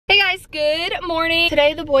Hey guys, good morning.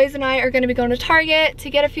 Today the boys and I are going to be going to Target to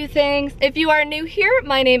get a few things. If you are new here,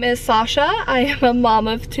 my name is Sasha. I am a mom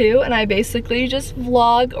of two and I basically just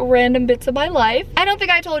vlog random bits of my life. I don't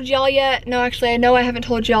think I told y'all yet. No, actually I know I haven't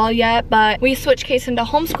told y'all yet, but we switched Kason to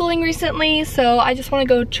homeschooling recently, so I just want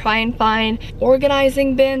to go try and find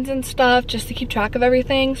organizing bins and stuff just to keep track of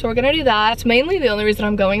everything. So we're going to do that. It's mainly the only reason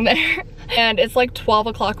I'm going there. And it's like 12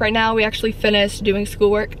 o'clock right now. We actually finished doing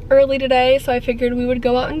schoolwork early today, so I figured we would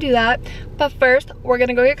go out and do that. But first, we're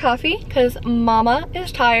gonna go get coffee because Mama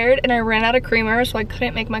is tired and I ran out of creamer, so I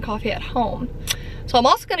couldn't make my coffee at home. So I'm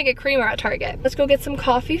also gonna get creamer at Target. Let's go get some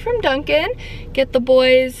coffee from Dunkin', get the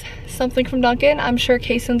boys something from Dunkin'. I'm sure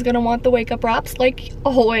Kason's gonna want the wake up wraps like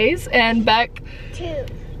always, and Beck.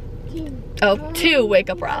 Two wake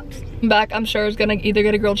up wraps. Beck, I'm sure, is gonna either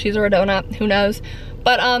get a grilled cheese or a donut, who knows.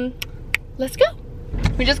 But let's go.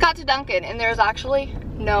 We just got to Dunkin' and there's actually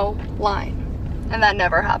no line. And that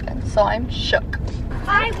never happens, so I'm shook.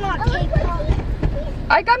 I want cake pops.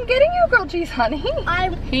 I'm getting you grilled cheese, honey.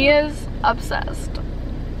 He is obsessed.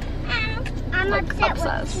 I'm like,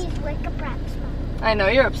 obsessed with cheese wake-up wraps. I know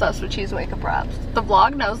you're obsessed with cheese wake-up wraps. The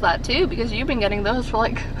vlog knows that too because you've been getting those for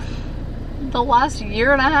like the last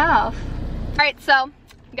year and a half. All right, so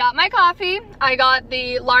got my coffee. I got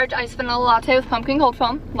the large iced vanilla latte with pumpkin cold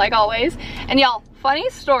foam, like always. And y'all, funny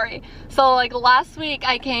story. So like last week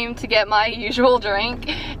I came to get my usual drink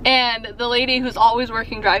and the lady who's always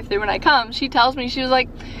working drive-thru when I come, she tells me, she was like,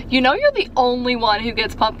 you know you're the only one who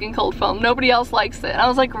gets pumpkin cold foam. Nobody else likes it. And I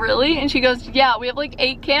was like, really? And she goes, yeah, we have like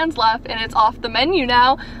 8 cans left and it's off the menu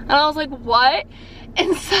now. And I was like, what?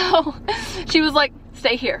 And so she was like,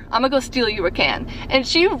 stay here, I'm gonna go steal you a can. And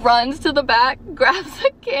she runs to the back, grabs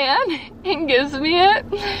a can and gives me it.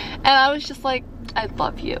 And I was just like, I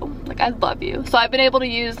love you. Like, I love you. So I've been able to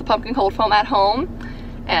use the pumpkin cold foam at home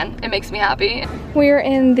and it makes me happy. We're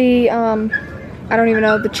in the, I don't even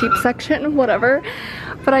know, the cheap section, whatever.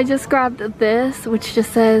 But I just grabbed this, which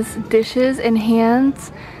just says dishes and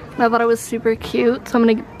hands. And I thought it was super cute. So I'm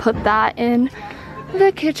gonna put that in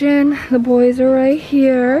the kitchen. The boys are right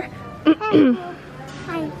here.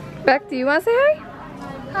 Hi. Beck, do you want to say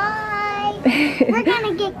hi? Hi. We're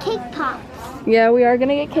gonna get cake pops. Yeah, we are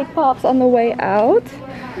gonna get cake pops on the way out.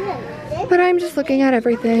 But I'm just looking at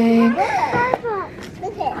everything.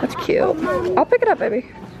 That's cute. I'll pick it up, baby.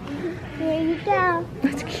 Here you go.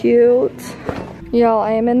 That's cute. Y'all,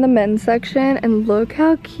 I am in the men's section and look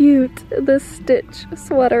how cute this Stitch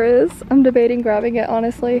sweater is. I'm debating grabbing it,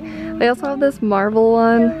 honestly. They also have this Marvel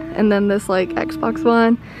one and then this like Xbox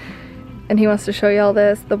one. And he wants to show y'all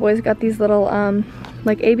this. The boys got these little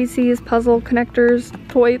like ABC's puzzle connectors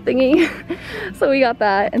toy thingy. So we got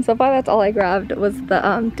that. And so far that's all I grabbed was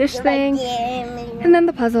the dish thing and then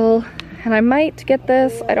the puzzle. And I might get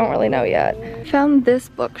this, I don't really know yet. Found this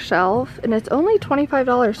bookshelf and it's only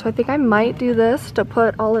 $25, so I think I might do this to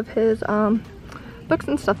put all of his books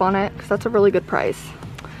and stuff on it because that's a really good price.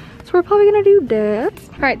 So we're probably gonna do that.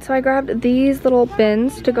 All right, so I grabbed these little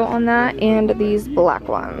bins to go on that and these black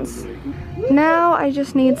ones. Now I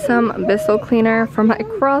just need some Bissell cleaner for my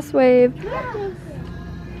Crosswave.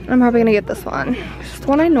 I'm probably gonna get this one. It's the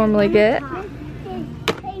one I normally get.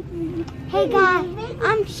 Hey guys,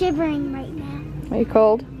 I'm shivering right now. Are you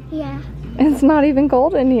cold? Yeah. It's not even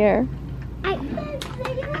cold in here.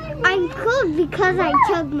 I'm cold because I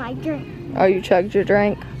chugged my drink. Oh, you chugged your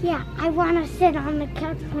drink? Yeah, I want to sit on the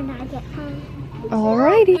couch when I get home.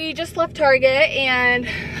 Alrighty. We just left Target and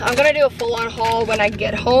I'm gonna do a full-on haul when I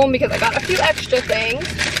get home because I got a few extra things.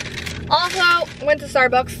 Also, went to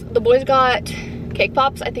Starbucks. The boys got cake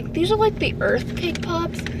pops. I think these are like the Earth cake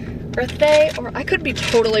pops. Earth Day, or I could be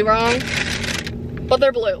totally wrong, but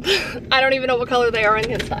they're blue. I don't even know what color they are on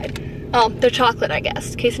the inside. Oh, they're chocolate, I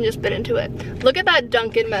guess. Kason just bit into it. Look at that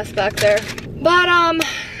Dunkin' mess back there. But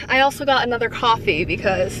I also got another coffee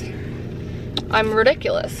because I'm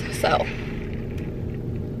ridiculous, so.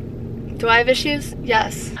 Do I have issues?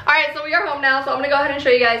 Yes. All right, so we are home now, so I'm gonna go ahead and show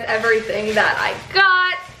you guys everything that I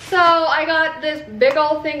got. So I got this big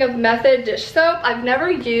old thing of Method dish soap. I've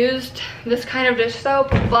never used this kind of dish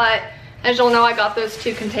soap, but as you'll know, I got those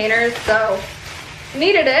 2 containers, so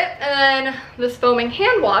needed it. And then this foaming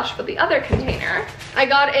hand wash for the other container. I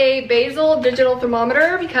got a basil digital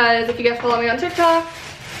thermometer because if you guys follow me on TikTok,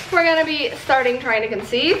 we're gonna be starting trying to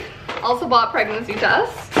conceive. Also bought pregnancy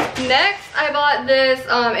tests. Next, I bought this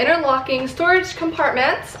interlocking storage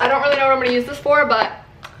compartments. I don't really know what I'm gonna use this for, but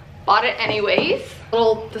bought it anyways.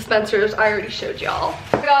 Little dispensers I already showed y'all.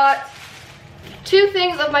 I got 2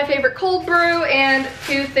 things of my favorite cold brew and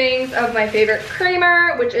 2 things of my favorite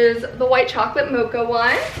creamer, which is the white chocolate mocha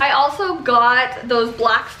one. I also got those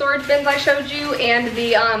black storage bins I showed you and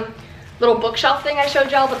the little bookshelf thing I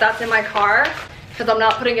showed y'all, but that's in my car because I'm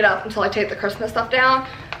not putting it up until I take the Christmas stuff down.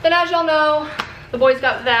 Then as y'all know, the boys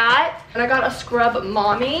got that, and I got a Scrub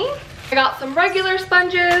Mommy. I got some regular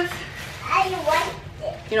sponges. I like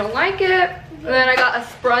it. You don't like it? And then I got a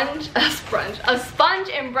sponge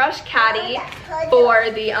and brush caddy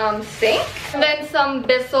for the sink. And then some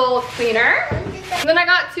Bissell cleaner. And then I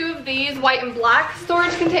got 2 of these white and black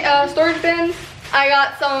storage bins. I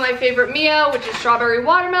got some of my favorite Mio, which is strawberry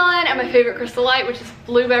watermelon, and my favorite Crystal Light, which is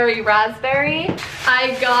blueberry raspberry.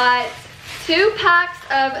 I got 2 packs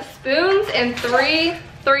of spoons and 3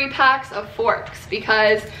 packs of forks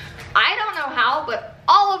because I don't know how, but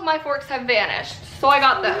all of my forks have vanished. So I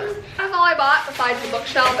got those. That's all I bought besides the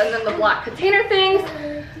bookshelf and then the black container things.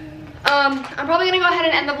 I'm probably gonna go ahead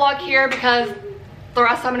and end the vlog here because the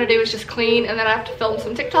rest I'm gonna do is just clean and then I have to film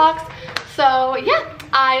some TikToks. So yeah,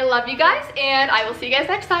 I love you guys and I will see you guys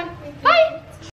next time. Bye.